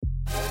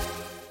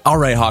All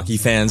right, hockey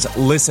fans,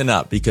 listen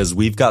up because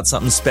we've got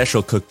something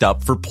special cooked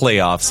up for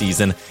playoff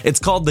season. It's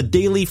called the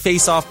Daily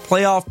Face-Off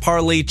Playoff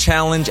Parlay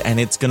Challenge, and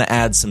it's going to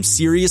add some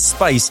serious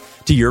spice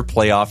to your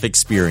playoff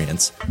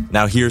experience.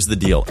 Now, here's the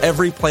deal.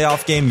 Every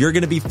playoff game, you're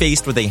going to be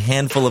faced with a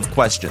handful of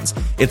questions.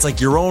 It's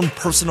like your own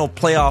personal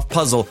playoff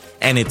puzzle,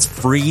 and it's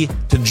free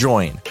to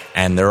join.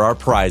 And there are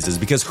prizes,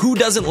 because who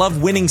doesn't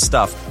love winning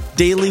stuff?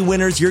 Daily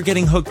winners, you're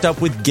getting hooked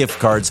up with gift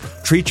cards.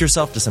 Treat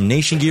yourself to some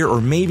Nation gear or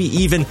maybe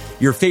even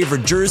your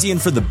favorite jersey.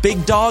 And for the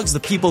big dogs, the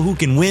people who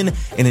can win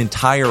an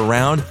entire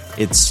round,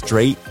 it's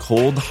straight,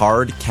 cold,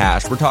 hard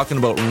cash. We're talking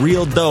about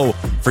real dough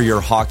for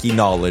your hockey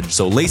knowledge.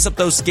 So lace up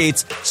those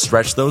skates,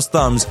 stretch those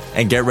thumbs,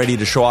 and get ready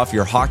to show off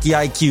your hockey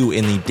IQ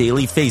in the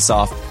Daily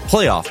Face-Off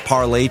Playoff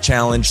Parlay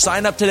Challenge.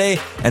 Sign up today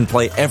and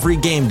play every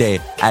game day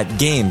at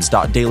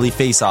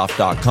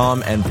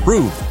games.dailyfaceoff.com and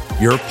prove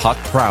your puck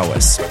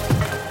prowess.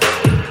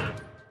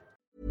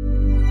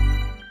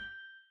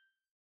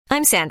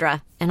 I'm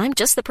Sandra, and I'm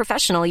just the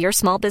professional your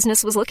small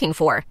business was looking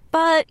for.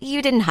 But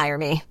you didn't hire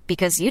me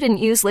because you didn't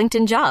use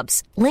LinkedIn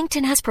Jobs.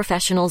 LinkedIn has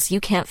professionals you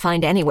can't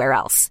find anywhere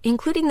else,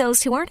 including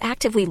those who aren't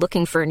actively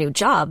looking for a new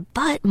job,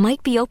 but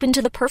might be open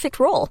to the perfect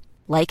role,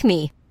 like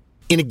me.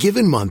 In a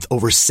given month,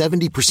 over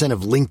 70%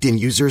 of LinkedIn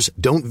users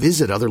don't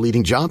visit other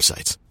leading job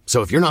sites.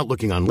 So if you're not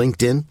looking on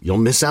LinkedIn, you'll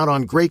miss out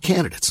on great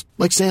candidates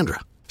like Sandra.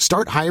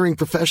 Start hiring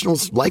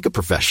professionals like a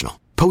professional.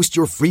 Post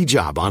your free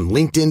job on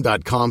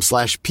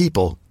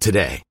linkedin.com/people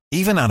today.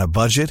 Even on a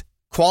budget,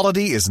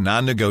 quality is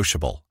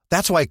non-negotiable.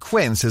 That's why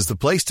Quince is the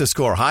place to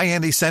score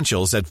high-end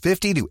essentials at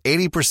 50 to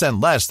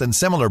 80% less than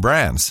similar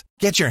brands.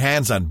 Get your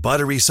hands on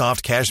buttery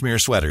soft cashmere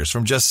sweaters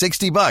from just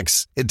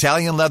 $60,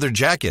 Italian leather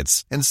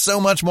jackets, and so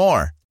much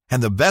more.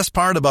 And the best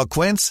part about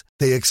Quince,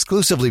 they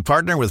exclusively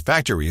partner with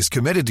factories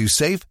committed to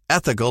safe,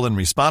 ethical, and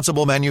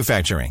responsible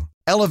manufacturing.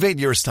 Elevate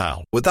your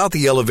style without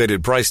the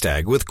elevated price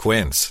tag with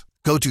Quince.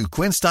 Go to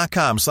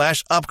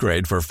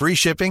quince.com/upgrade for free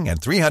shipping and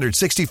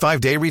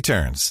 365-day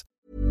returns.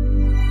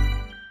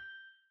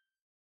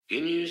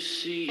 Can you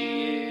see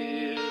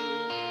it?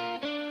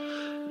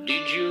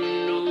 Did you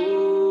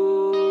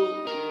notice?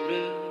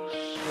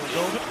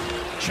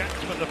 Check,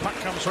 but the puck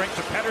comes right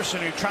to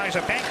Pettersson, who tries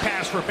a bank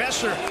pass for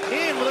Besser.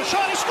 In with a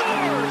shot, he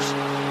scores!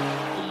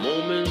 A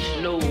moment's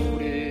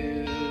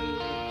notice.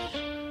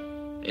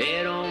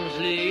 At arm's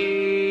length.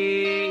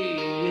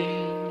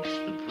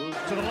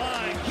 To the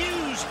line,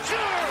 Hughes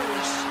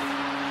scores!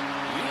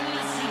 In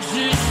this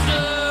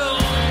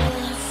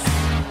existence,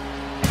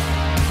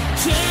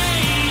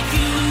 take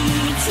you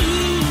to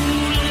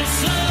the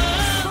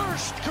sun.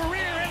 First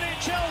career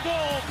NHL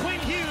goal. Quinn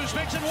Hughes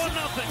makes it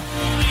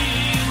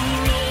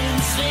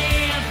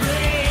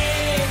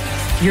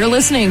 1-0. You're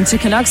listening to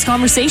Canucks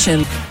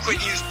Conversation. Quinn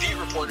Hughes, beat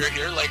reporter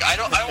here. I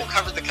won't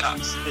cover the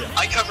Canucks. Yeah.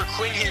 I cover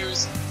Quinn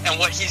Hughes and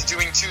what he's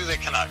doing to the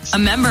Canucks. A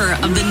member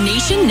of the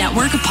Nation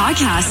Network of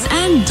Podcasts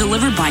and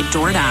delivered by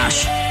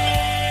DoorDash.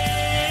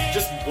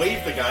 Just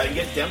wave the guy and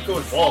get Demko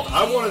involved.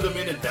 I wanted them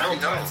in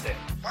Valentine's Day.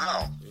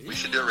 Wow. We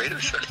should do a radio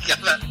show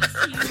together.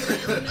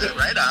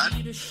 Right on.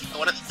 I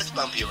want to fist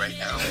bump you right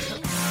now.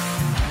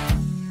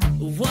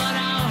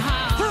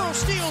 Thorough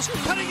steals,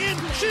 cutting in,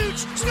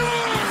 shoots,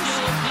 scores!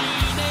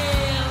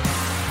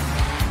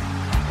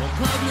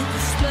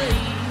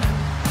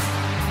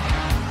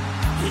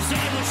 They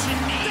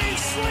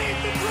slayed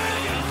the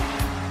dragon!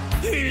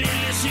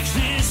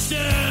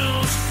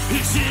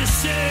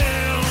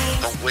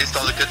 Don't waste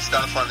all the good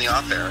stuff on the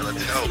off air.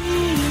 Let's go.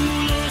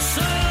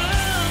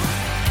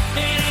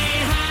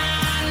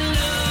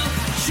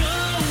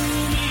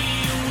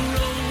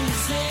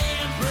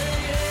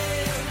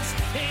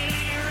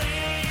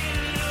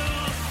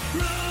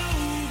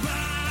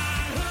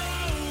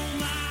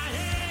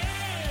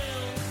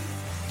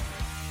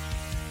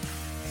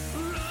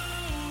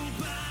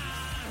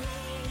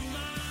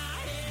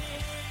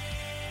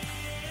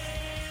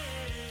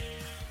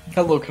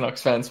 Hello,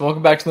 Canucks fans.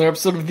 Welcome back to another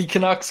episode of the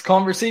Canucks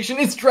Conversation.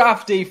 It's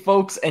draft day,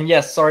 folks. And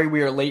yes, sorry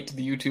we are late to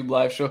the YouTube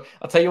live show.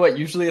 I'll tell you what,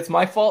 usually it's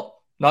my fault.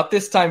 Not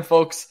this time,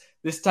 folks.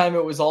 This time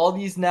it was all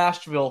these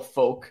Nashville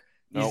folk.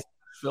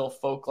 Nashville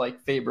folk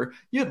like Faber.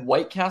 You had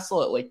White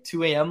Castle at like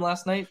 2 a.m.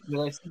 last night. Did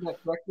I see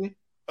that correctly?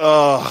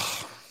 I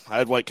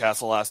had White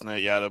Castle last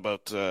night, yeah, at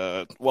about,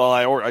 I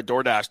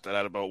DoorDashed it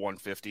at about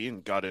 1:50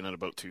 and got in at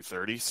about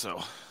 2:30,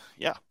 so...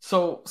 Yeah.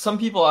 So some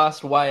people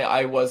asked why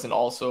I wasn't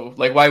also,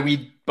 why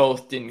we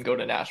both didn't go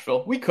to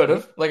Nashville. We could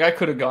have. I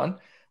could have gone.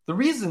 The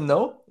reason,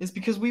 though, is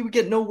because we would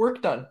get no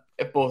work done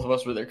if both of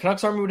us were there.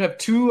 Canucks Army would have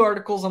 2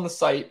 articles on the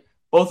site,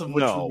 both of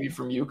which would be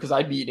from you, because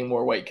I'd be eating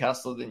more White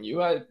Castle than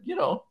you.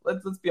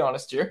 Let's be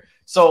honest here.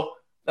 So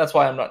that's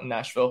why I'm not in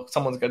Nashville.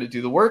 Someone's got to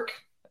do the work.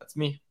 That's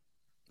me.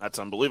 That's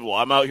unbelievable.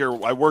 I'm out here.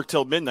 I work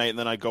till midnight, and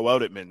then I go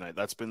out at midnight.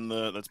 That's been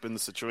the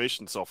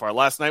situation so far.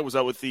 Last night was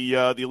out with the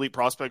Elite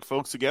Prospect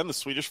folks again, the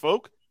Swedish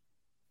folk.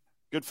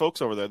 Good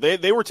folks over there.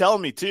 They were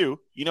telling me too.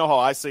 You know how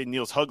I say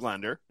Niels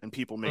Höglander, and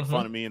people make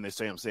fun of me, and they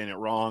say I'm saying it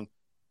wrong.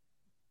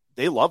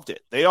 They loved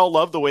it. They all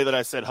loved the way that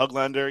I said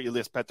Höglander,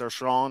 Elias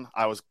Pettersson.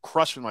 I was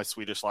crushing my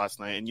Swedish last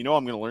night, and I'm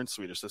going to learn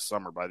Swedish this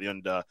summer by the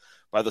end,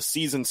 by the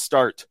season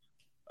start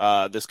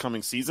this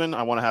coming season.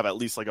 I want to have at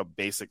least like a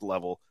basic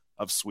level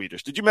of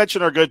Swedish. Did you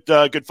mention our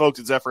good folks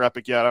at Zephyr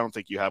Epic yet? I don't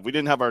think you have. We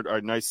didn't have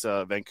our nice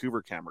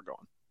Vancouver camera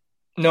going.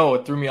 No,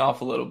 it threw me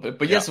off a little bit.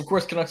 But yes, of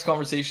course, Canucks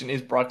Conversation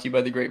is brought to you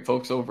by the great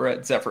folks over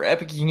at Zephyr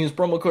Epic. You can use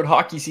promo code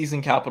Hockey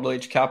Season, capital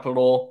H,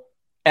 capital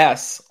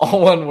S,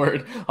 all one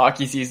word,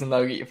 Hockey Season.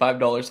 That'll get you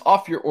 $5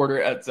 off your order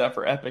at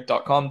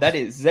ZephyrEpic.com. That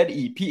is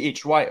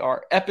ZEPHYR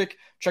Epic.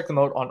 Check them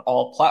out on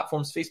all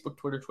platforms, Facebook,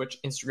 Twitter, Twitch,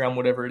 Instagram,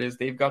 whatever it is.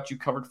 They've got you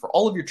covered for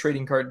all of your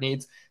trading card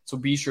needs, so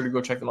be sure to go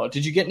check them out.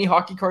 Did you get any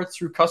hockey cards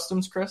through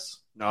Customs, Chris?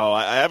 No,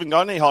 I haven't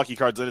gotten any hockey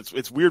cards.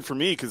 It's weird for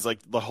me because like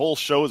the whole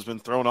show has been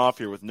thrown off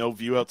here with no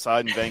view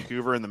outside in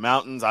Vancouver in the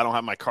mountains. I don't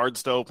have my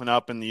cards to open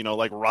up and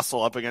like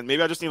rustle up again.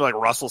 Maybe I just need to like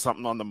rustle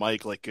something on the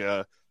mic like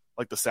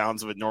the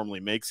sounds of it normally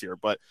makes here.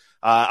 But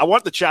I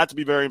want the chat to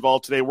be very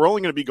involved today. We're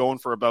only going to be going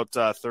for about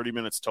 30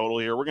 minutes total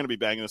here. We're going to be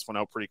banging this one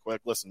out pretty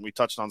quick. Listen, we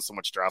touched on so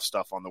much draft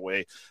stuff on the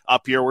way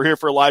up here. We're here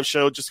for a live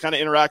show. Just kind of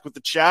interact with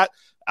the chat.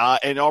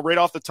 And right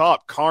off the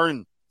top,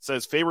 Karn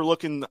says, Faber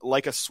looking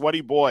like a sweaty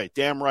boy.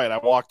 Damn right. I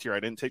walked here. I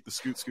didn't take the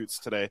scoots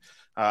today.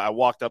 I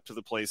walked up to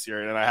the place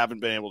here, and I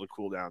haven't been able to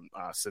cool down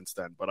since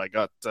then. But I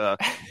got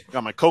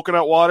my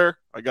coconut water.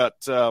 I got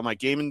my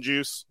gaming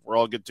juice. We're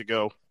all good to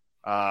go.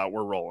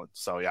 We're rolling.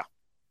 So, yeah.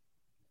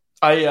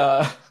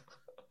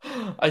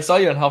 I saw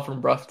you on Halford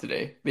and Bruff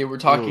today. They were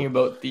talking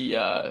about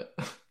the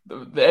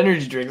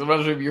energy drinks. I'm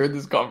not sure if you heard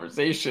this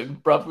conversation.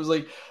 Bruff was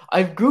like,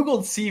 I've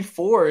Googled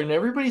C4 and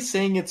everybody's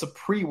saying it's a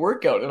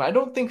pre-workout, and I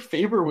don't think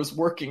Faber was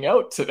working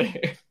out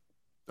today.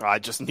 I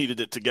just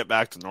needed it to get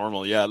back to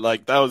normal. Yeah,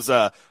 like that was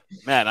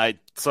man, I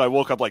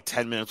woke up like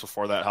 10 minutes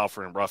before that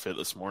Halford and Bruff hit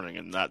this morning,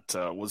 and that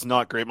was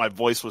not great. My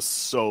voice was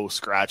so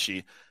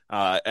scratchy.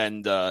 Yeah,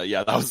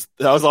 that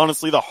was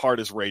honestly the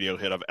hardest radio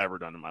hit I've ever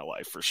done in my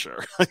life for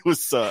sure. It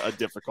was a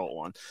difficult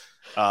one.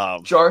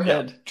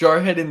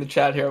 Jarhead in the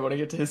chat here, I want to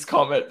get to his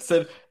comment,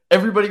 said,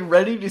 everybody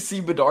ready to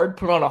see Bedard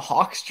put on a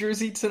Hawks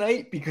jersey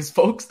tonight? Because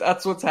folks,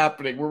 that's what's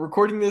happening. We're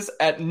recording this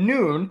at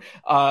noon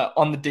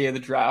on the day of the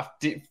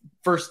draft,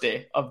 first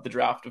day of the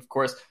draft, of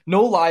course.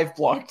 No live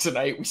blog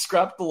tonight. We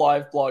scrapped the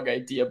live blog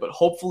idea, but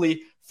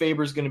hopefully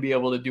Faber's going to be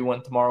able to do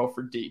one tomorrow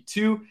for day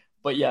 2.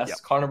 But yes,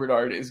 Connor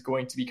Bedard is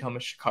going to become a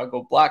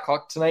Chicago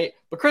Blackhawk tonight.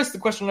 But Chris, the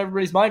question on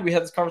everybody's mind, we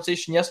had this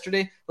conversation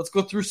yesterday. Let's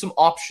go through some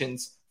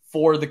options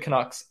for the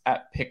Canucks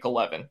at pick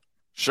 11.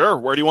 Sure.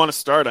 Where do you want to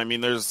start? I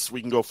mean,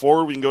 we can go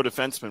forward, we can go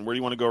defenseman. Where do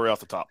you want to go right off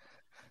the top?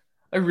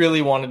 I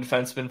really want a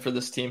defenseman for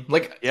this team.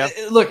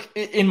 Look,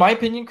 in my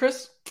opinion,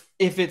 Chris,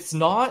 if it's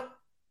not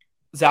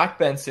Zach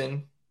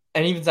Benson,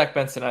 and even Zach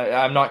Benson,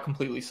 I'm not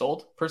completely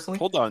sold, personally.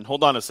 Hold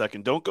on a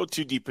second. Don't go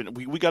too deep in.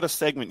 We got a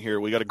segment here.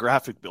 We got a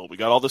graphic build. We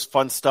got all this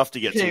fun stuff to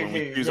get to when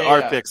we use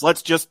our picks.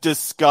 Let's just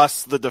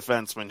discuss the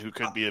defenseman who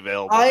could be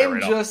available. I'm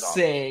just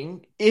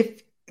saying,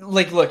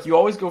 look, you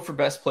always go for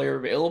best player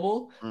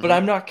available, but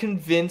I'm not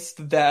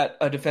convinced that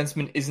a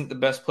defenseman isn't the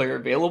best player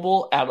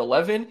available at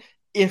 11.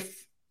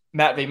 If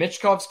Matvei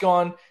Michkov's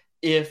gone,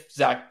 if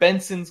Zach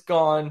Benson's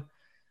gone,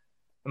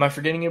 am I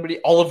forgetting anybody?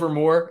 Oliver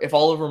Moore. If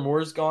Oliver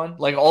Moore's gone,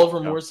 Oliver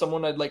Moore is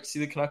someone I'd like to see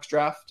the Canucks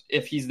draft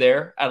if he's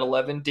there at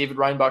 11. David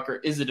Reinbacher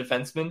is a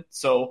defenseman,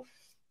 so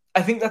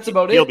I think that's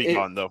about He'll be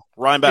gone, though.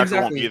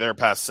 Reinbacher won't be there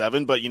past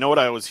 7, but you know what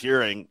I was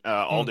hearing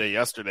all day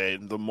yesterday?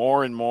 The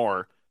more and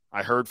more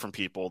I heard from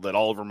people that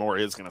Oliver Moore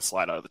is going to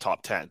slide out of the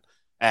top 10.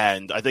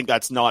 And I think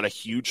that's not a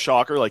huge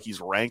shocker. Like, he's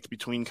ranked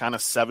between kind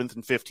of 7th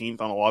and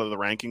 15th on a lot of the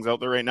rankings out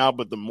there right now,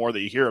 but the more that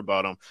you hear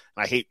about him,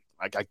 and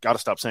I got to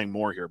stop saying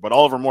more here, but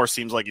Oliver Moore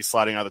seems like he's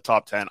sliding out of the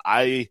top 10.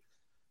 I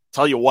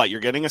tell you what, you're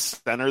getting a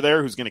center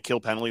there who's going to kill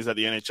penalties at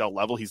the NHL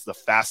level. He's the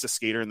fastest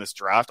skater in this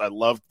draft. I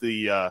love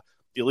the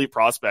Elite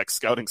Prospects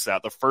scouting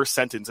stat. The first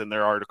sentence in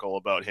their article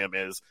about him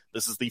is,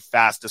 this is the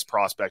fastest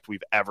prospect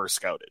we've ever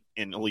scouted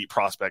in Elite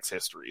Prospects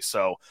history.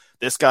 So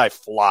this guy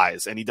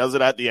flies, and he does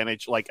it at the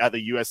at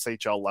the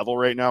USHL level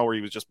right now, where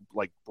he was just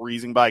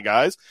breezing by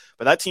guys.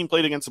 But that team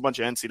played against a bunch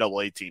of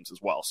NCAA teams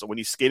as well. So when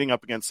he's skating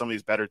up against some of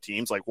these better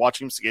teams, like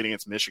watching him skate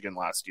against Michigan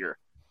last year,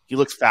 he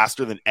looks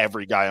faster than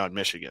every guy on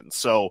Michigan.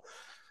 So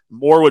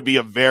Moore would be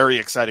a very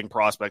exciting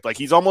prospect.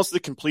 He's almost the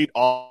complete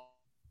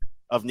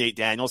of Nate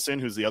Danielson,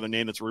 who's the other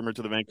name that's rumored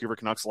to the Vancouver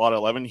Canucks slot at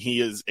 11. He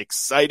is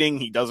exciting.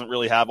 He doesn't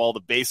really have all the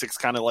basics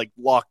kind of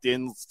locked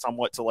in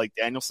somewhat to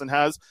Danielson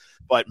has,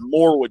 but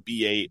Moore would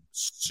be a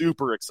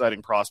super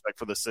exciting prospect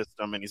for the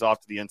system, and he's off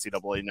to the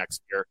NCAA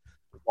next year.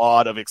 A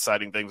lot of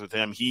exciting things with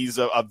him. He's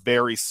a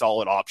very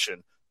solid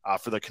option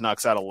for the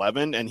Canucks at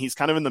 11, and he's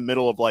kind of in the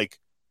middle of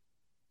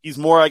he's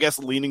more, I guess,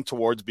 leaning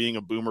towards being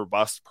a boomer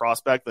bust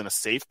prospect than a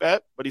safe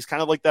bet, but he's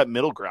kind of like that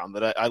middle ground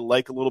that I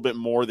like a little bit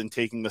more than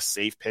taking the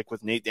safe pick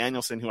with Nate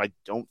Danielson, who I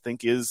don't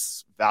think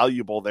is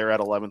valuable there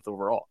at 11th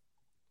overall.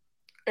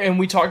 And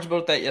we talked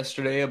about that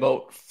yesterday,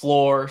 about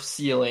floor,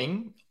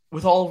 ceiling.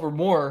 With Oliver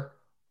Moore,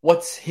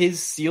 what's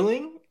his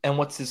ceiling and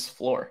what's his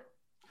floor?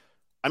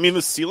 I mean,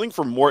 the ceiling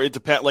for more, it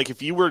depends. Like,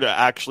 if you were to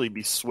actually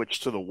be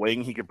switched to the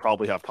wing, he could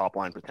probably have top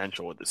line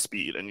potential with his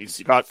speed. And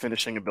he's got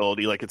finishing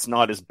ability. Like, it's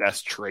not his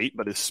best trait,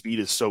 but his speed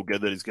is so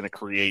good that he's going to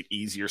create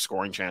easier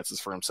scoring chances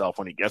for himself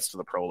when he gets to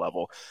the pro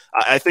level.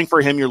 I think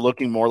for him, you're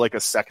looking more like a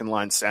second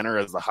line center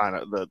as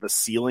the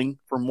ceiling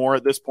for more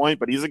at this point.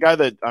 But he's a guy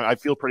that I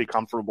feel pretty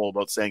comfortable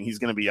about saying he's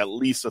going to be at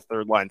least a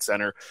third line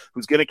center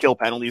who's going to kill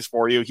penalties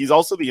for you. He's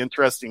also the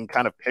interesting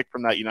kind of pick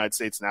from that United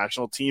States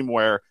national team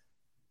where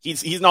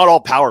he's not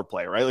all power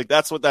play, right? Like,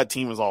 that's what that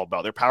team was all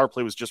about. Their power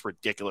play was just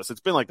ridiculous. It's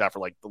been like that for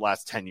like the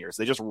last 10 years.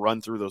 They just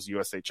run through those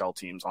USHL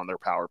teams on their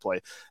power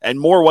play. And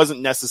Moore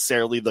wasn't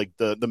necessarily like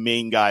the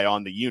main guy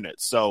on the unit.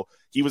 So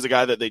he was a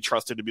guy that they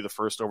trusted to be the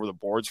first over the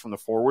boards from the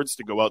forwards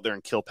to go out there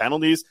and kill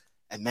penalties.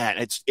 And man,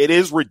 it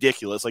is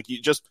ridiculous. Like,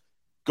 you just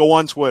go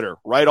on Twitter,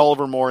 write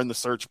Oliver Moore in the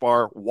search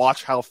bar,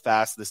 watch how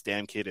fast this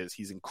damn kid is.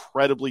 He's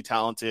incredibly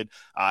talented,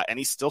 and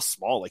he's still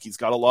small. Like, he's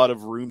got a lot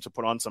of room to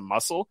put on some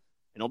muscle.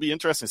 And it'll be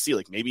interesting to see,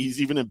 like, maybe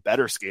he's even a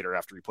better skater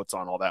after he puts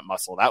on all that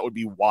muscle. That would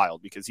be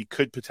wild because he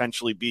could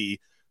potentially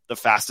be the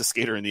fastest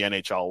skater in the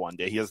NHL one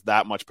day. He has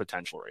that much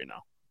potential right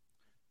now.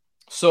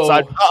 So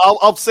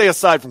I'll say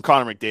aside from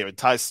Connor McDavid,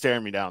 Ty's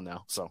staring me down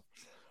now. So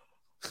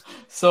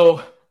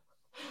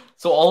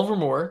Oliver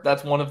Moore,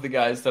 that's one of the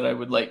guys that I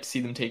would like to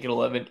see them take at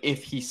 11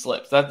 if he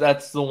slips.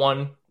 That's the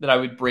one that I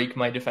would break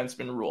my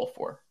defenseman rule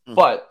for.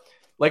 But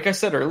like I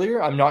said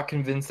earlier, I'm not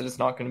convinced that it's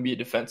not going to be a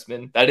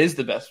defenseman. That is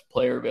the best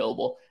player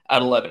available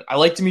at 11. I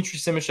like Dmitry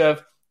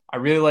Simashev. I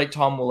really like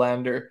Tom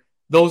Willander.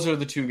 Those are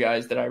the two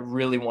guys that I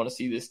really want to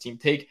see this team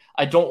take.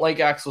 I don't like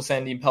Axel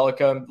Sandin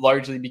Pellikka,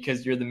 largely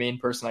because you're the main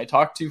person I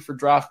talk to for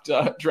draft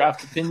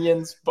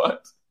opinions,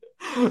 but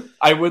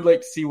I would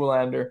like to see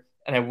Willander,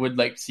 and I would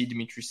like to see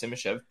Dmitry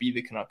Simashev be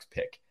the Canucks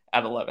pick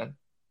at 11.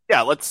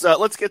 Yeah, let's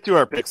get to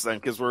our picks then,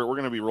 because we're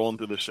going to be rolling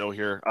through the show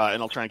here,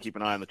 and I'll try and keep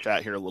an eye on the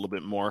chat here a little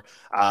bit more.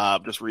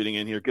 Just reading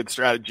in here, good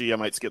strategy. I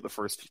might skip the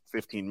first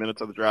 15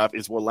 minutes of the draft.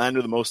 Is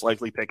Willander the most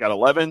likely pick at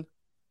 11?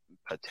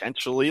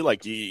 Potentially.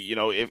 Like,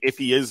 if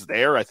he is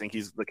there, I think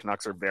the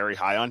Canucks are very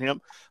high on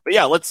him. But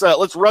yeah, let's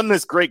run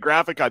this great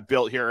graphic I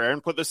built here,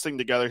 Aaron. Put this thing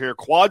together here.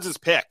 Quads'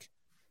 pick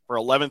for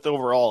 11th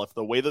overall. If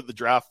the way that the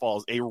draft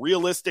falls, a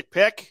realistic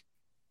pick,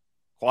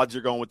 Quads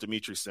are going with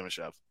Dmitry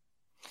Simashev.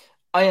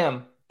 I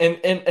am.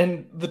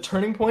 And the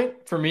turning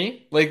point for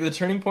me, like the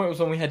turning point was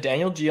when we had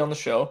Daniel G on the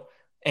show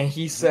and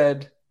he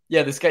said,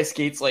 yeah, this guy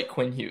skates like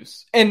Quinn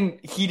Hughes. And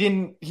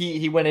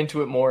he went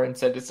into it more and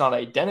said it's not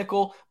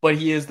identical, but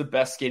he is the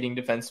best skating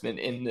defenseman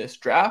in this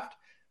draft.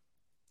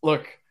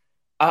 Look,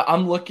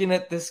 I'm looking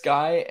at this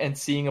guy and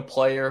seeing a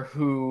player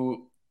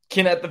who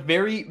can, at the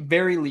very,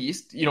 very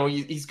least,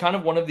 he's kind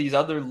of one of these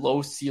other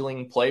low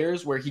ceiling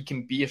players where he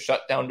can be a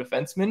shutdown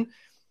defenseman.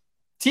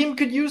 Team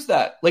could use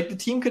that. Like, the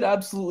team could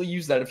absolutely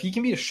use that. If he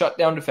can be a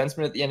shutdown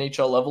defenseman at the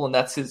NHL level and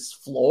that's his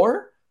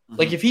floor,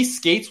 like if he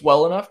skates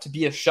well enough to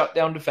be a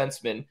shutdown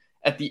defenseman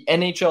at the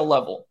NHL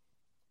level,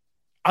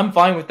 I'm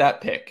fine with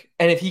that pick.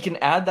 And if he can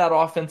add that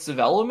offensive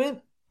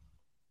element,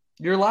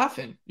 you're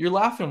laughing. You're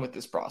laughing with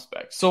this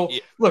prospect. So,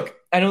 Look,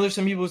 I know there's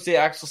some people who say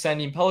Axel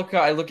Sandin Pellikka.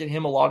 I look at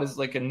him a lot as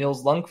like a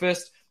Nils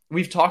Lundqvist.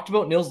 We've talked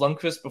about Nils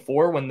Lundqvist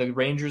before when the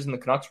Rangers and the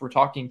Canucks were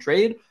talking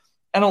trade.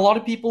 And a lot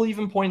of people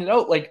even pointed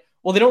out, like,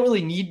 well, they don't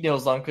really need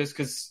Nils Lundqvist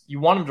because you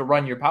want him to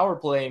run your power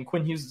play, and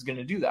Quinn Hughes is going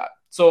to do that.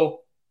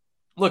 So,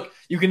 look,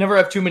 you can never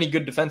have too many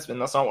good defensemen.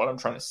 That's not what I'm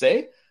trying to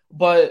say.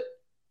 But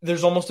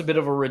there's almost a bit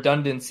of a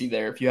redundancy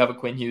there if you have a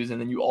Quinn Hughes and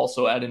then you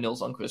also add a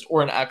Nils Lundqvist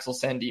or an Axel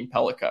Sandin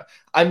Pellikka.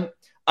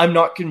 I'm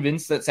not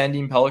convinced that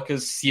Sandin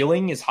Pellikka's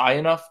ceiling is high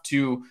enough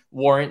to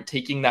warrant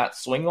taking that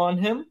swing on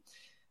him.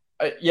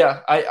 I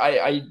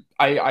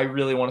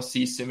really want to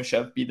see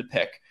Simashev be the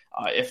pick.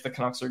 If the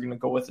Canucks are going to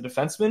go with a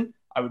defenseman,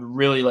 I would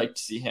really like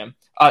to see him.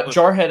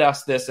 Jarhead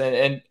asked this,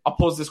 and I'll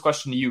pose this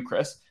question to you,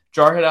 Chris.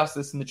 Jarhead asked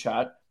this in the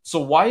chat. So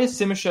why is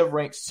Simashev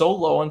ranked so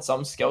low on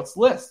some scouts'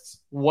 lists?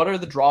 What are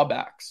the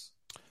drawbacks?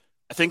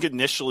 I think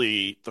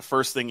initially the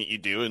first thing that you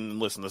do, and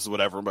listen, this is what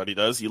everybody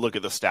does, you look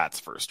at the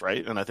stats first,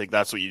 right? And I think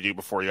that's what you do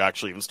before you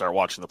actually even start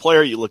watching the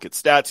player. You look at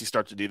stats, you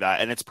start to do that.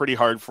 And it's pretty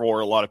hard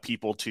for a lot of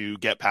people to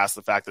get past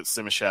the fact that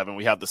Simashev, and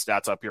we have the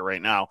stats up here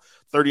right now,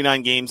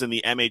 39 games in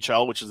the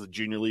MHL, which is the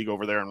junior league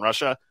over there in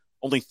Russia,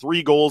 only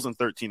 3 goals and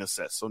 13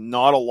 assists. So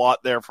not a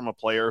lot there from a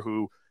player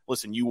who,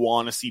 listen, you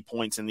want to see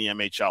points in the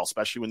MHL,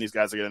 especially when these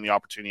guys are getting the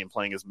opportunity and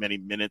playing as many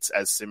minutes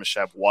as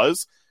Simashev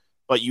was.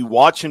 But you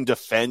watch him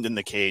defend in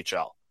the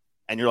KHL.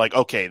 And you're like,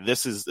 okay,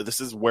 this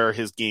is where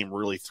his game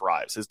really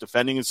thrives. His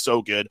defending is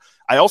so good.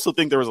 I also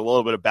think there was a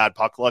little bit of bad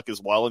puck luck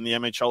as well in the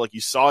MHL. Like,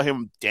 you saw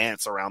him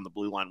dance around the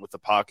blue line with the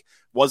puck.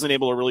 Wasn't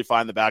able to really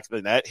find the back of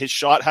the net. His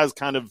shot has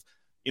kind of,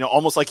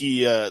 almost like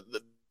he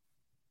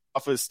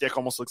off his stick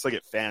almost looks like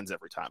it fans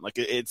every time. Like,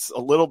 it's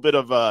a little bit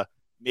of a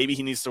maybe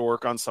he needs to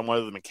work on some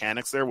of the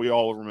mechanics there. We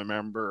all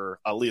remember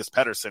Elias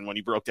Pettersson when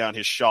he broke down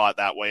his shot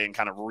that way and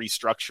kind of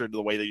restructured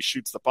the way that he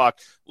shoots the puck.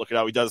 Look at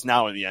how he does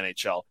now in the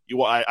NHL.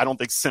 I don't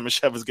think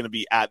Simashev is going to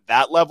be at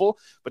that level,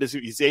 but as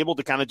he's able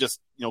to kind of just,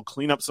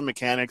 clean up some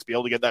mechanics, be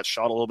able to get that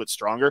shot a little bit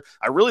stronger.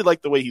 I really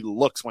like the way he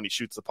looks when he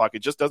shoots the puck. It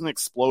just doesn't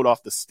explode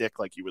off the stick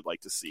like you would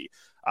like to see.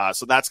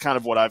 So that's kind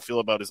of what I feel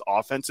about his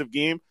offensive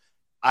game.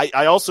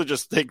 I also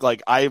just think,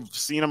 I've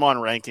seen him on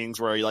rankings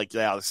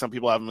where some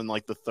people have him in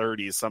the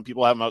 30s. Some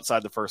people have him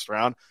outside the first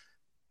round.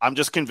 I'm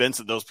just convinced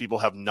that those people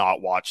have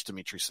not watched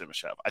Dmitry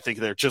Simashev. I think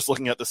they're just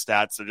looking at the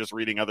stats. They're just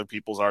reading other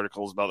people's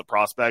articles about the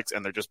prospects,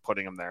 and they're just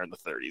putting him there in the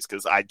 30s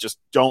because I just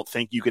don't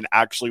think you can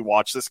actually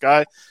watch this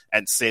guy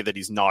and say that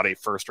he's not a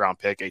first-round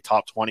pick, a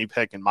top 20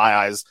 pick. In my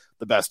eyes,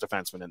 the best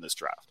defenseman in this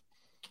draft.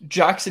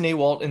 Jackson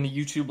Awalt in the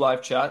YouTube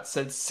live chat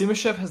said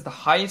Simashev has the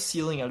highest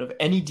ceiling out of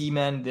any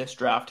D-man in this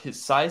draft.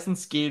 His size and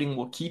skating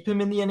will keep him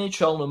in the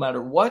NHL no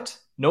matter what.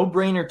 No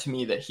brainer to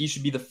me that he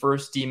should be the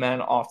first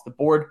D-man off the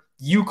board.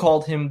 You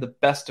called him the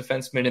best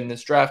defenseman in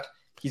this draft.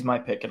 He's my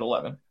pick at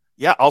 11.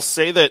 Yeah, I'll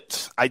say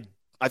that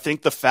I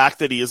think the fact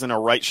that he isn't a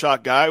right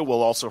shot guy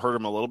will also hurt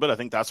him a little bit. I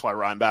think that's why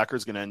Reinbacher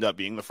is going to end up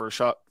being the first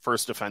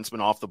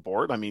defenseman off the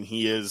board. I mean,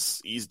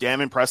 he's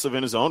damn impressive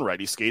in his own right.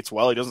 He skates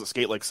well. He doesn't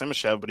skate like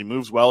Simashev, but he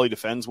moves well. He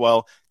defends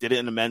well. Did it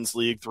in the men's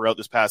league throughout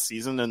this past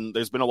season. And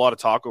there's been a lot of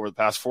talk over the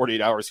past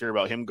 48 hours here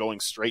about him going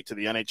straight to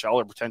the NHL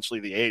or potentially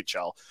the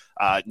AHL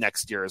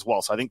next year as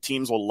well. So I think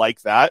teams will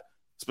like that.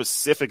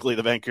 Specifically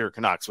the Vancouver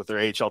Canucks with their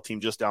AHL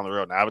team just down the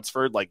road in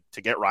Abbotsford.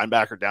 To get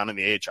Reinbacher down in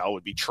the AHL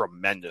would be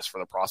tremendous for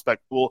the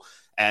prospect pool,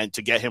 and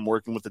to get him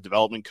working with the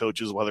development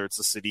coaches, whether it's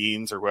the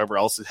Sedins or whoever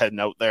else is heading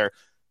out there,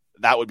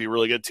 that would be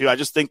really good too. I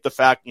just think the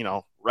fact,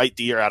 right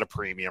D are at a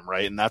premium,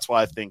 right? And that's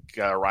why I think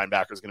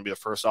Reinbacher is going to be the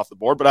first off the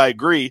board. But I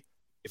agree,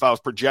 if I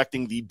was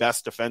projecting the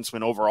best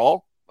defenseman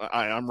overall,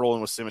 I'm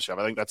rolling with Simashev.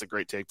 I think that's a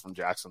great take from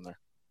Jackson there.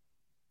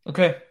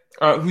 Okay.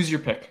 Who's your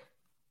pick?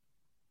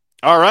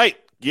 All right.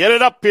 Get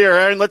it up here,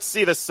 Aaron. Let's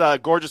see this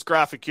gorgeous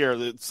graphic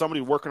here. Somebody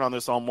working on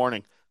this all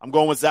morning. I'm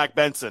going with Zach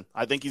Benson.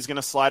 I think he's going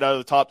to slide out of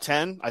the top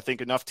 10. I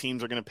think enough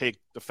teams are going to pick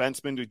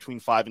defensemen between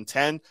 5 and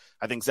 10.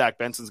 I think Zach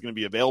Benson's going to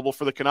be available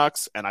for the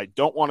Canucks, and I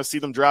don't want to see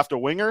them draft a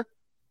winger,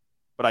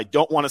 but I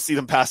don't want to see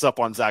them pass up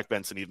on Zach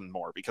Benson even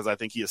more because I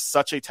think he is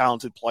such a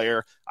talented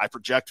player. I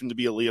project him to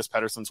be Elias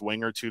Pettersson's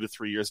winger 2 to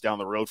 3 years down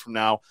the road from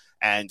now,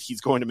 and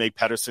he's going to make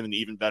Pettersson an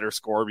even better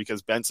scorer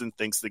because Benson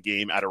thinks the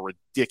game at a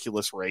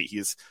ridiculous rate.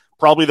 He's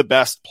probably the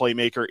best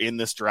playmaker in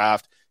this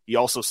draft. He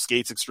also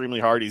skates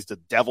extremely hard. He's the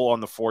devil on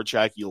the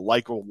forecheck. You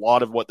like a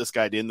lot of what this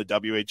guy did in the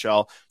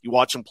WHL. You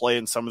watch him play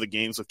in some of the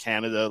games with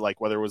Canada,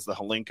 like whether it was the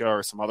Hlinka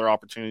or some other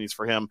opportunities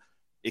for him.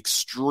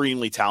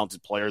 Extremely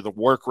talented player. The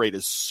work rate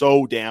is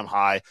so damn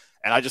high.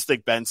 And I just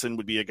think Benson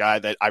would be a guy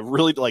that I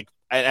really like.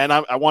 And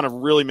I want to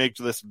really make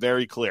this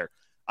very clear.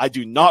 I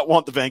do not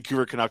want the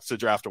Vancouver Canucks to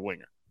draft a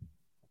winger.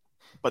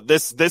 But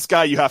this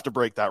guy, you have to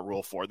break that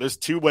rule for. There's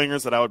 2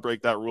 wingers that I would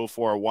break that rule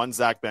for. One,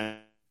 Zach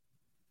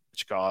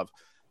Benchkov.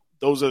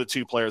 Those are the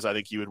 2 players I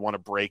think you would want to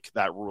break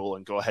that rule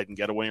and go ahead and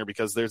get a winger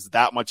because there's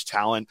that much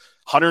talent.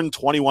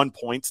 121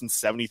 points in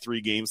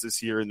 73 games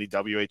this year in the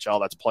WHL.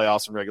 That's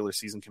playoffs and regular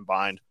season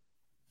combined.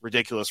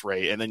 Ridiculous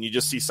rate. And then you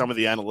just see some of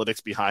the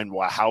analytics behind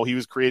how he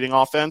was creating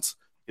offense.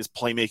 His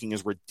playmaking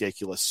is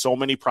ridiculous. So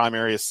many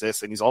primary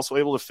assists, and he's also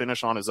able to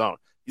finish on his own.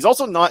 He's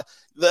also not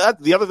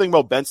the other thing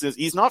about Benson is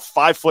he's not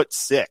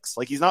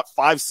 5'6". He's not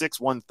 5'6",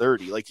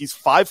 130. He's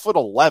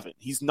 5'11".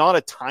 He's not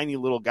a tiny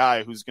little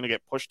guy who's going to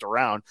get pushed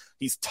around.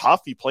 He's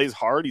tough. He plays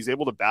hard. He's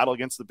able to battle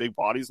against the big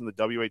bodies in the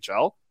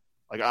WHL.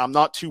 I'm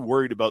not too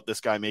worried about this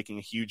guy making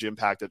a huge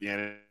impact at the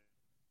end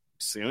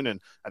soon.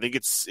 And I think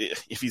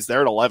if he's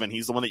there at 11,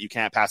 he's the one that you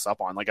can't pass up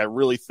on. I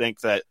really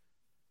think that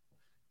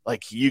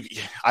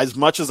as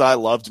much as I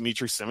love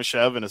Dmitry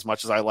Simashev and as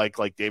much as I like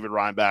David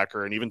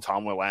Reinbacher and even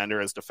Tom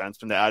Willander as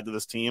defensemen to add to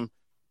this team,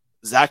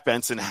 Zach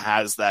Benson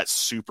has that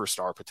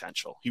superstar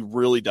potential. He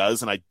really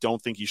does, and I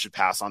don't think you should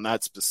pass on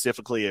that,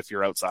 specifically if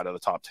you're outside of the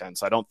top 10.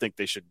 So I don't think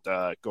they should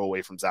go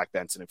away from Zach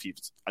Benson if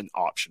he's an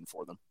option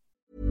for them.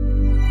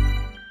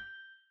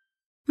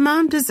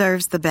 Mom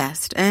deserves the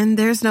best, and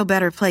there's no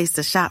better place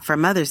to shop for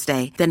Mother's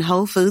Day than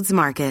Whole Foods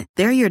Market.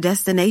 They're your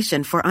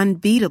destination for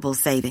unbeatable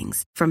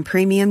savings, from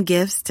premium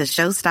gifts to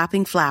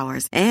show-stopping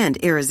flowers and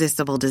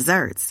irresistible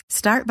desserts.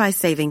 Start by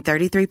saving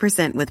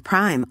 33% with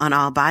Prime on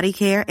all body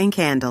care and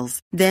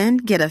candles. Then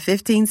get a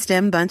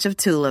 15-stem bunch of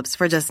tulips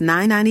for just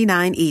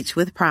 $9.99 each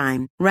with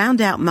Prime. Round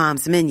out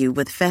Mom's menu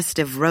with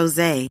festive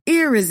rosé,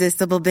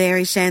 irresistible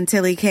berry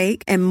chantilly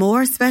cake, and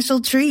more special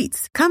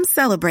treats. Come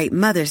celebrate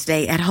Mother's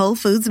Day at Whole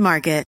Foods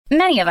Market.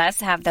 Many of us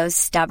have those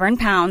stubborn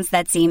pounds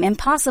that seem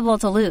impossible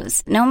to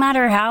lose, no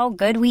matter how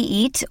good we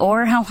eat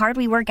or how hard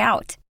we work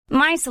out.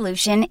 My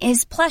solution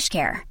is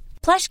PlushCare.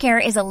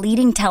 PlushCare is a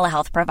leading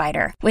telehealth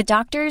provider with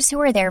doctors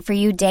who are there for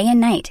you day and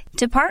night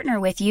to partner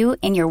with you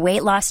in your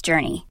weight loss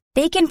journey.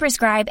 They can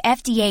prescribe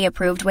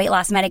FDA-approved weight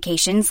loss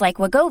medications like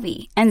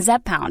Wegovy and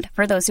Zepbound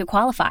for those who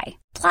qualify.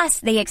 Plus,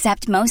 they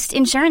accept most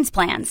insurance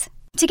plans.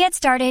 To get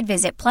started,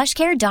 visit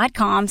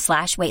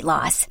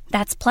plushcare.com/weightloss.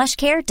 That's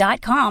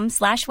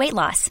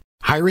plushcare.com/weightloss.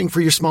 Hiring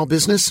for your small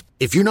business?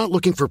 If you're not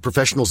looking for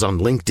professionals on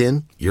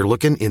LinkedIn, you're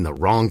looking in the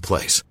wrong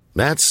place.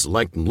 That's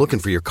like looking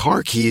for your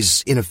car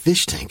keys in a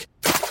fish tank.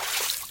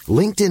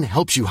 LinkedIn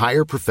helps you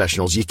hire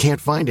professionals you can't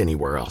find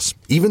anywhere else,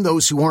 even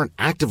those who aren't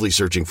actively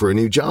searching for a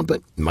new job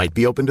but might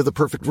be open to the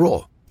perfect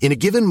role. In a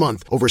given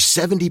month, over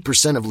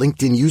 70% of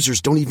LinkedIn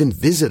users don't even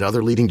visit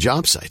other leading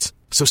job sites.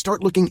 So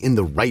start looking in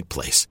the right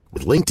place.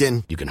 With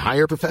LinkedIn, you can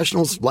hire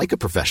professionals like a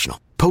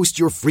professional. Post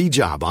your free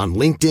job on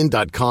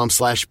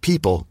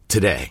linkedin.com/people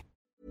today.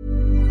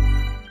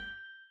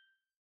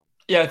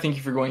 Yeah, I think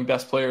if you're going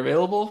best player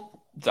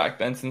available, Zach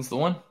Benson's the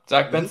one.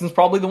 Zach Benson's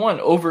probably the one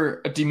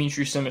over a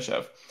Dmitry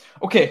Simashev.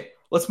 Okay,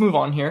 let's move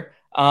on here.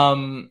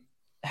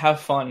 Have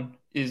fun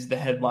is the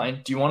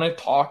headline. Do you want to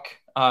talk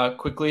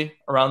quickly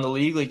around the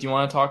league? Like, do you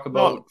want to talk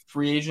about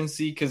free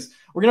agency? Because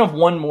we're going to have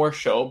one more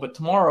show, but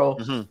tomorrow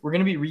we're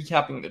going to be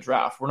recapping the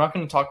draft. We're not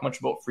going to talk much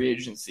about free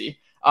agency.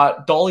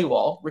 Rick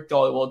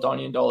Dollywall,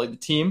 Donnie and Dolly, the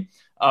team,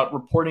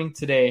 reporting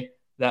today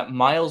that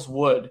Miles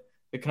Wood,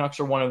 the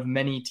Canucks are one of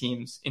many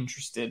teams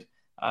interested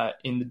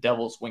in the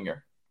Devils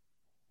winger.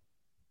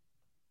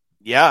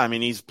 Yeah, I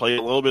mean, he's played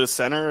a little bit of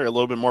center, a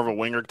little bit more of a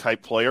winger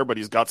type player, but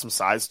he's got some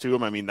size to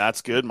him. I mean,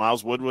 that's good.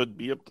 Miles Wood would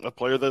be a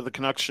player that the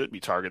Canucks should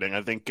be targeting.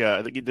 I think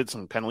he did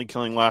some penalty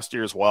killing last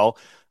year as well.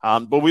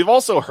 But we've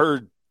also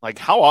heard, like,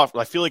 how often,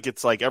 I feel like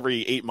it's like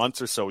every 8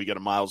 months or so we get a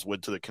Miles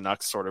Wood to the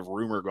Canucks sort of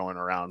rumor going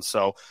around.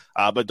 So,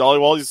 but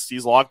Dollywall,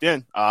 he's locked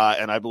in.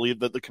 And I believe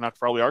that the Canucks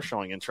probably are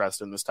showing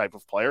interest in this type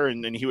of player,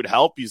 and he would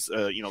help. He's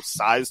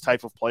size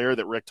type of player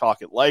that Rick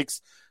Tocchet likes,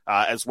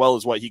 as well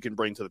as what he can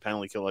bring to the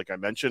penalty kill, like I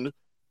mentioned.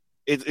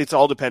 It's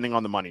all depending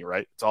on the money,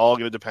 right? It's all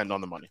going to depend on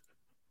the money.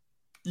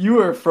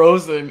 You are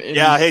frozen.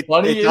 Yeah, hey,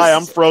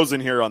 I'm frozen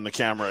here on the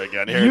camera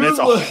again. Here, and it's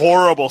a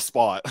horrible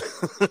spot.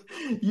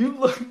 You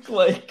look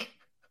like,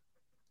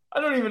 I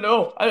don't even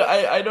know.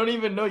 I don't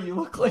even know. You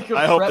look like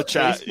a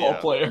baseball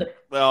player.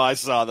 No, I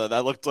saw that.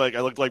 I looked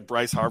like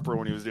Bryce Harper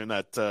when he was doing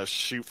that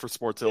shoot for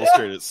Sports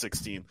Illustrated at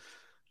 16.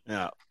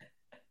 Yeah.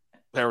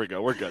 There we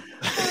go. We're good.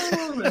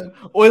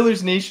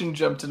 Oilers Nation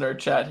jumped in our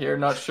chat here.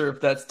 Not sure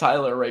if that's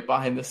Tyler right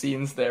behind the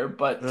scenes there,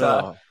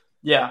 but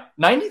yeah,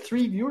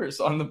 93 viewers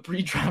on the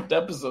pre-draft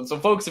episode. So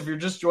folks, if you're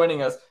just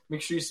joining us,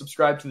 make sure you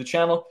subscribe to the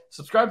channel,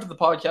 subscribe to the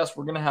podcast.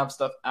 We're going to have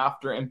stuff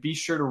after, and be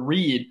sure to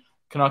read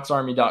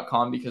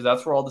CanucksArmy.com because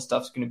that's where all the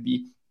stuff's going to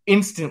be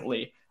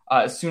instantly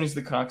as soon as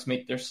the Canucks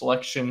make their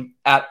selection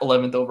at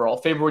 11th overall.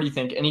 Faber, what do you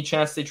think? Any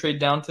chance they trade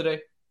down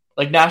today?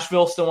 Like,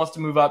 Nashville still wants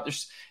to move up.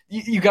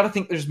 You got to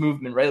think there's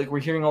movement, right? Like, we're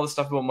hearing all this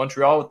stuff about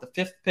Montreal with the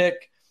 5th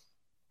pick.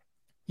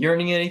 You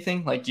hearing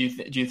anything? Like, do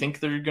you think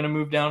they're going to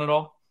move down at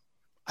all?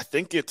 I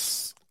think they're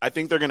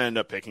going to end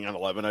up picking on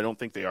 11. I don't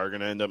think they are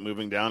going to end up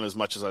moving down as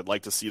much as I'd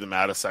like to see them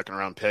add a second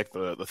round pick.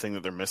 The thing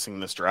that they're missing in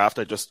this draft,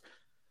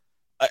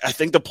 I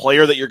think the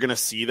player that you're going to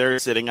see there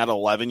sitting at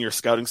 11, your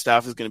scouting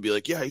staff is going to be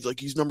like, yeah,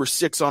 he's number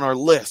 6 on our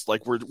list.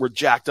 Like, we're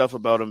jacked up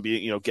about him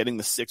being, getting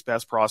the 6th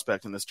best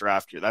prospect in this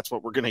draft year. That's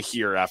what we're going to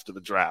hear after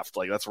the draft.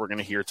 Like, that's what we're going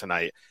to hear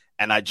tonight.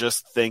 And I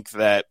just think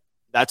that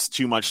that's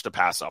too much to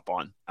pass up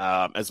on.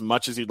 As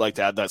much as you'd like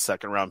to add that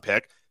second round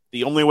pick,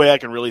 the only way I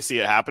can really see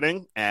it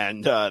happening,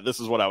 and this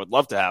is what I would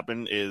love to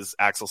happen, is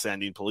Axel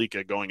Sandin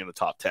Pellikka going in the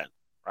top 10,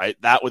 right?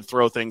 That would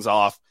throw things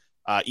off.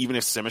 Even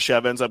if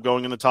Simashev ends up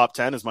going in the top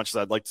 10, as much as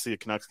I'd like to see the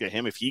Canucks get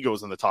him, if he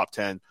goes in the top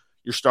 10,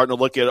 you're starting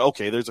to look at,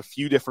 okay, there's a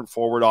few different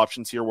forward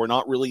options here. We're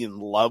not really in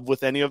love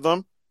with any of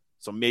them.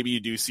 So maybe you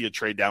do see a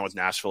trade down with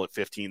Nashville at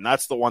 15.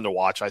 That's the one to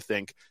watch, I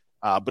think.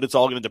 But it's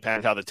all going to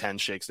depend how the 10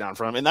 shakes down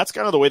for him. And that's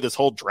kind of the way this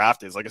whole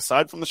draft is. Like,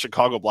 aside from the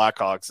Chicago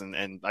Blackhawks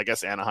and I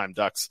guess Anaheim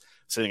Ducks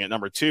sitting at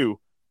number 2,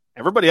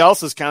 everybody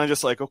else is kind of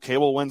just like, okay,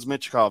 well, when's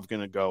Michkov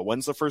going to go?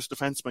 When's the first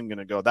defenseman going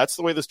to go? That's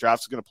the way this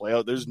draft is going to play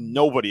out. There's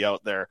nobody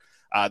out there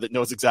that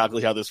knows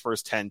exactly how this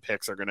first 10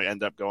 picks are going to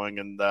end up going.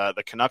 And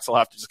the Canucks will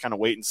have to just kind of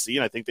wait and see.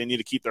 And I think they need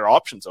to keep their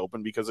options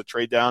open because a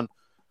trade down,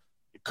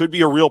 it could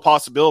be a real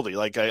possibility.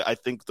 Like, I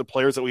think the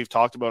players that we've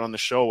talked about on the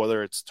show,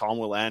 whether it's Tom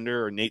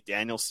Willander or Nate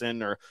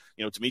Danielson or,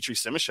 Dmitry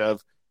Simashev,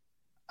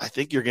 I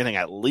think you're getting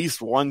at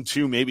least 1,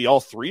 2, maybe all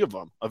 3 of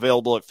them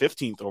available at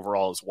 15th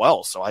overall as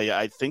well. So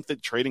I think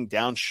that trading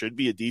down should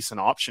be a decent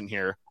option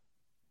here.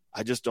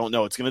 I just don't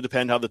know. It's going to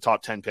depend how the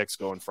top 10 picks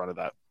go in front of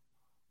that.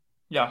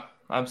 Yeah,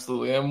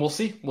 absolutely. And we'll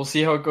see. We'll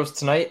see how it goes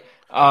tonight.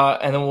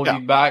 And then we'll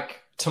be back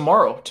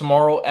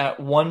tomorrow at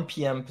 1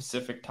 p.m.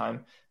 Pacific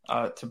time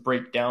to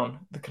break down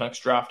the Canucks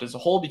draft as a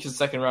whole, because the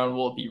second round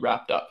will be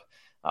wrapped up.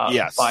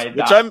 Yes, by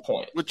that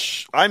point.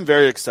 Which I'm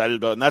very excited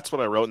about, and that's what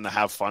I wrote in the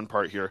have fun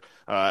part here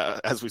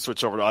as we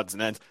switch over to odds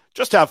and ends.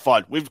 Just have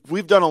fun.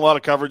 We've done a lot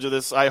of coverage of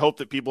this. I hope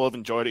that people have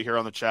enjoyed it here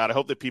on the chat. I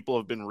hope that people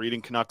have been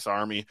reading Canucks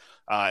Army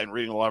and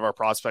reading a lot of our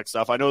prospect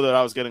stuff. I know that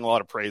I was getting a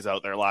lot of praise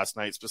out there last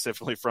night,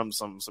 specifically from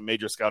some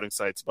major scouting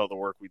sites about the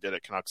work we did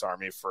at Canucks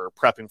Army for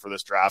prepping for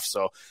this draft.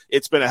 So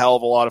it's been a hell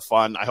of a lot of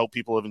fun. I hope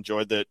people have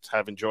enjoyed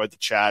the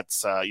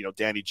chats.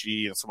 Danny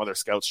G and some other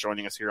scouts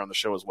joining us here on the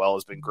show as well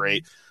has been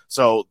great.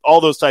 So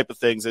all those those type of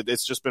things.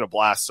 It's just been a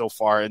blast so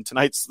far. And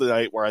tonight's the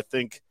night where I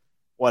think,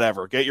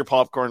 whatever, get your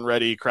popcorn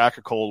ready, crack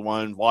a cold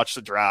one, watch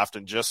the draft,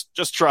 and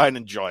just try and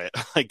enjoy it.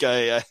 Like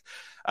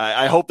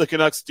I hope the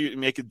Canucks do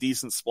make a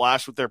decent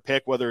splash with their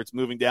pick, whether it's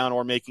moving down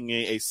or making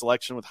a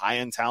selection with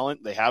high-end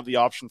talent. They have the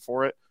option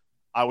for it.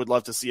 I would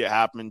love to see it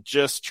happen.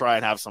 Just try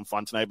and have some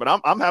fun tonight.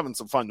 But I'm having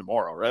some fun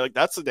tomorrow, right? Like,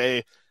 that's the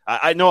day.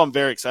 I know I'm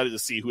very excited to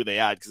see who they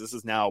add, because this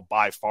is now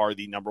by far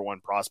the number one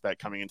prospect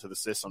coming into the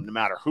system, no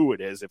matter who it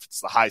is. If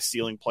it's the high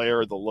ceiling player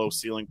or the low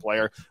ceiling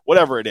player,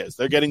 whatever it is,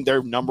 they're getting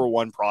their number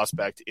one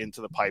prospect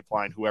into the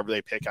pipeline, whoever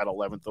they pick at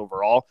 11th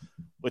overall,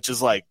 which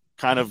is like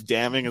kind of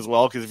damning as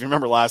well. Because if you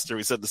remember last year,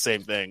 we said the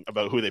same thing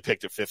about who they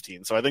picked at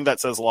 15. So I think that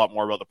says a lot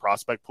more about the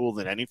prospect pool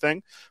than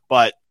anything.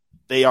 But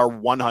they are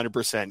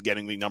 100%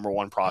 getting the number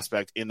one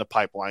prospect in the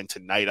pipeline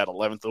tonight at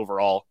 11th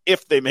overall,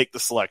 if they make the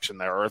selection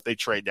there or if they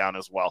trade down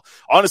as well.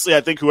 Honestly,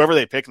 I think whoever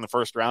they pick in the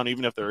first round,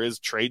 even if there is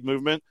trade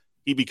movement,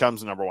 he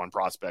becomes the number one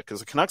prospect, because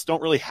the Canucks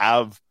don't really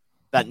have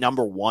that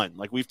number one.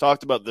 Like, we've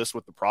talked about this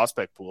with the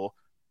prospect pool.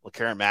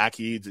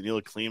 Lekaramaki,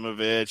 Danila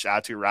Klimovich,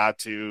 Atu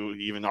Ratu,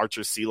 even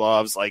Archer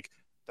Seelovs, like,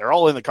 they're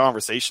all in the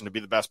conversation to be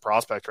the best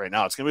prospect right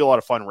now. It's going to be a lot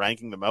of fun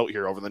ranking them out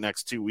here over the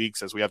next 2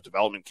 weeks as we have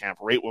development camp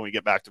right when we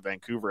get back to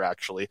Vancouver,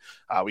 actually.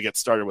 We get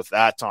started with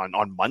that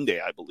on Monday,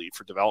 I believe,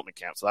 for development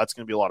camp. So that's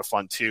going to be a lot of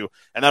fun, too.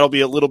 And that'll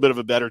be a little bit of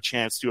a better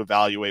chance to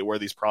evaluate where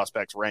these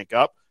prospects rank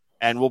up.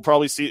 And we'll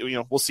probably see,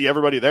 we'll see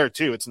everybody there,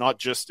 too. It's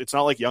not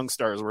like Young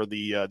Stars where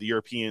the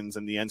Europeans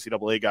and the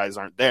NCAA guys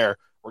aren't there.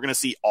 We're going to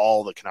see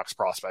all the Canucks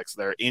prospects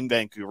there in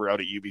Vancouver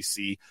out at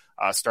UBC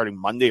starting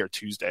Monday or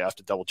Tuesday. I have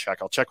to double check.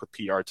 I'll check with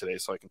PR today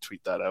so I can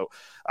tweet that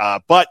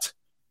out. But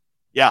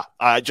yeah,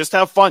 just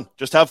have fun.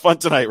 Just have fun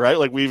tonight, right?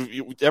 Like,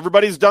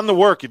 everybody's done the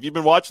work. If you've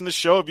been watching the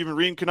show, if you've been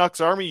reading Canucks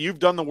Army, you've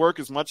done the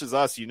work as much as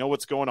us. You know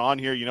what's going on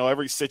here. You know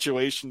every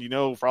situation. You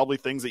know probably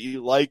things that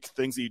you like,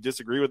 things that you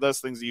disagree with us,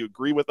 things that you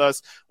agree with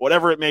us,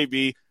 whatever it may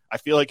be. I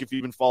feel like if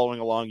you've been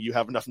following along, you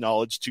have enough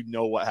knowledge to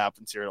know what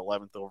happens here at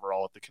 11th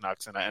overall at the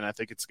Canucks. And I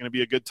think it's going to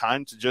be a good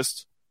time to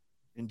just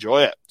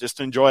enjoy it. Just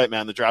enjoy it,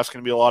 man. The draft's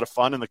going to be a lot of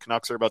fun, and the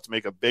Canucks are about to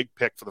make a big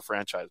pick for the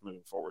franchise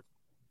moving forward.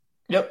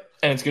 Yep,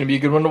 and it's going to be a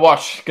good one to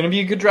watch. Going to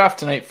be a good draft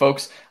tonight,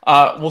 folks.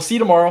 We'll see you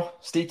tomorrow.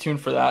 Stay tuned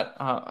for that.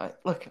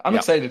 I'm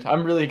excited.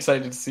 I'm really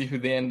excited to see who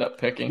they end up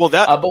picking.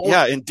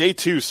 Well, in day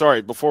two,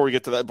 sorry, before we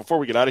get to that, before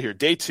we get out of here,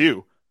 day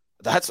two,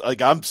 that's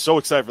like, I'm so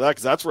excited for that,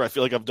 because that's where I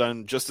feel like I've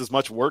done just as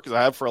much work as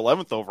I have for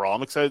 11th overall.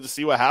 I'm excited to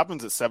see what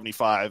happens at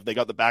 75. They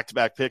got the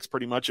back-to-back picks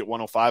pretty much at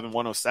 105 and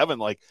 107.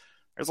 Like,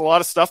 there's a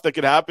lot of stuff that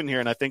could happen here,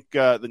 and I think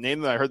the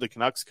name that I heard the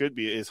Canucks could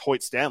be is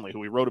Hoyt Stanley, who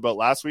we wrote about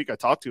last week. I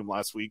talked to him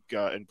last week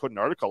and put an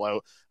article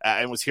out,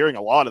 and was hearing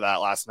a lot of that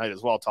last night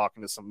as well,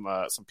 talking to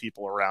some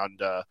people around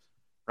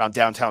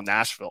downtown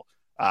Nashville.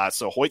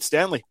 So Hoyt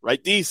Stanley,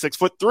 right D,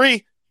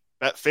 6'3".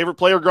 That favorite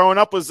player growing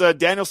up was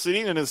Daniel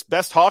Sedin, and his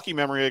best hockey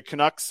memory at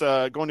Canucks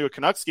going to a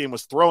Canucks game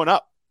was throwing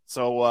up.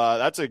 So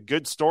that's a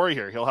good story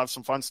here. He'll have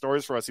some fun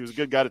stories for us. He was a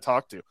good guy to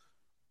talk to.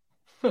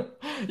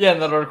 Yeah,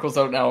 and that article's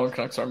out now on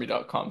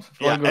CanucksArmy.com.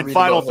 So and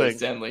final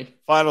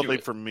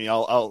thing for me,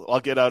 I'll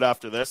get out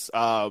after this.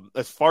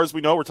 As far as we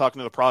know, we're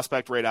talking to the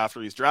prospect right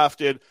after he's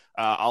drafted.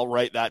 I'll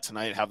write that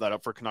tonight, have that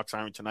up for Canucks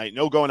Army tonight.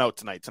 No going out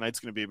tonight. Tonight's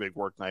going to be a big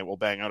work night. We'll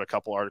bang out a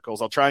couple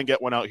articles. I'll try and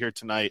get one out here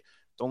tonight.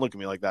 Don't look at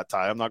me like that,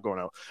 Ty. I'm not going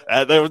out.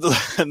 And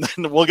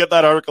then we'll get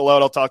that article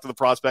out. I'll talk to the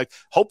prospect,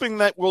 hoping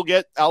that we'll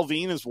get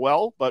Alvin as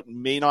well, but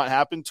may not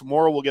happen.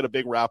 Tomorrow we'll get a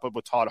big wrap-up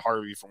with Todd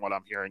Harvey from what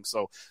I'm hearing,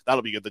 so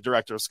that'll be good. The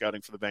director of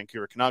scouting for the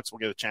Vancouver Canucks. We'll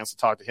get a chance to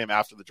talk to him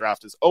after the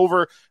draft is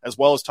over, as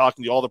well as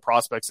talking to all the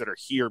prospects that are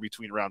here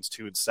between rounds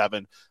 2 and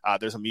 7.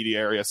 There's a media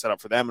area set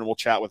up for them, and we'll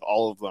chat with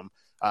all of them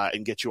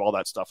and get you all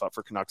that stuff up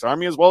for Canucks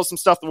Army, as well as some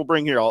stuff that we'll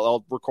bring here.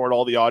 I'll record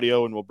all the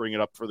audio, and we'll bring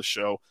it up for the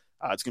show.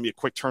 It's going to be a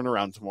quick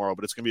turnaround tomorrow,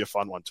 but it's going to be a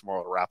fun one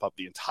tomorrow to wrap up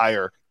the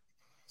entire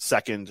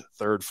 2nd,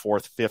 3rd,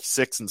 4th, 5th,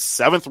 6th, and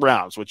 7th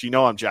rounds, which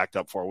I'm jacked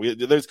up for.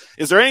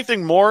 Is there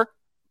anything more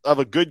of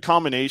a good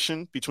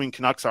combination between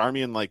Canucks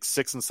Army and like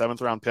 6th and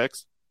 7th round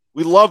picks?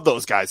 We love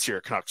those guys here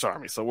at Canucks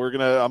Army, so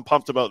I'm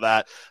pumped about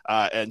that.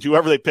 And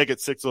whoever they pick at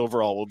 6th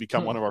overall will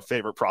become one of our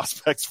favorite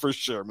prospects for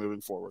sure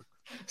moving forward.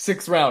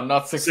 6th round,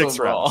 not 6th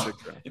overall.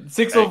 Round.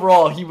 6th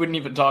overall, he wouldn't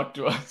even talk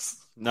to us.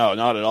 No,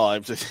 not at all.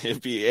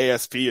 It'd be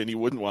ASP, and he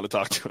wouldn't want to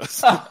talk to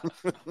us.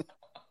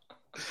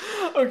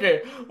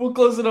 Okay, we'll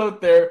close it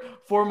out there.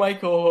 For my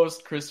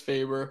co-host, Chris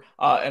Faber,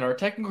 and our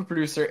technical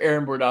producer,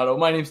 Aaron Bordato,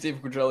 my name's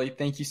David Quadrelli.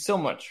 Thank you so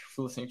much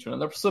for listening to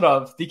another episode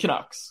of The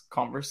Canucks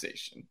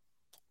Conversation.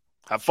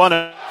 Have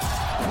fun.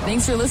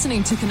 Thanks for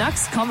listening to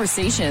Canucks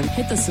Conversation.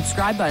 Hit the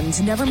subscribe button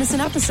to never miss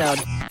an episode.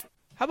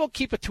 How about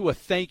keep it to a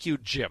thank you,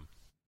 Jim?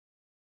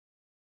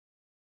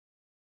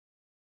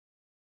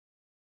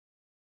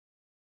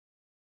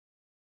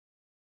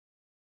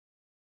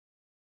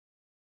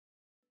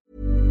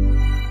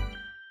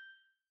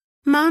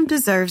 Mom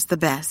deserves the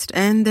best,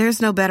 and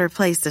there's no better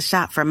place to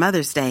shop for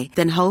Mother's Day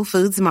than Whole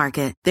Foods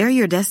Market. They're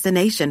your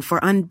destination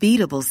for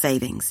unbeatable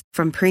savings,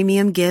 from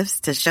premium gifts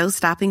to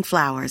show-stopping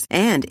flowers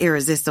and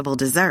irresistible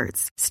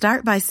desserts.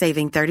 Start by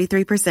saving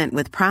 33%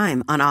 with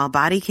Prime on all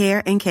body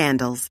care and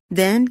candles.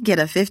 Then get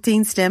a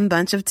 15-stem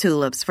bunch of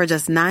tulips for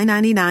just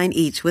 $9.99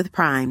 each with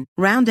Prime.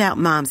 Round out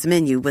Mom's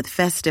menu with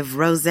festive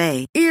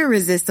rosé,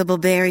 irresistible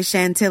berry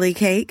chantilly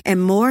cake,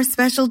 and more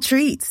special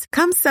treats.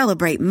 Come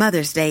celebrate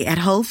Mother's Day at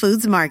Whole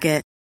Foods Market.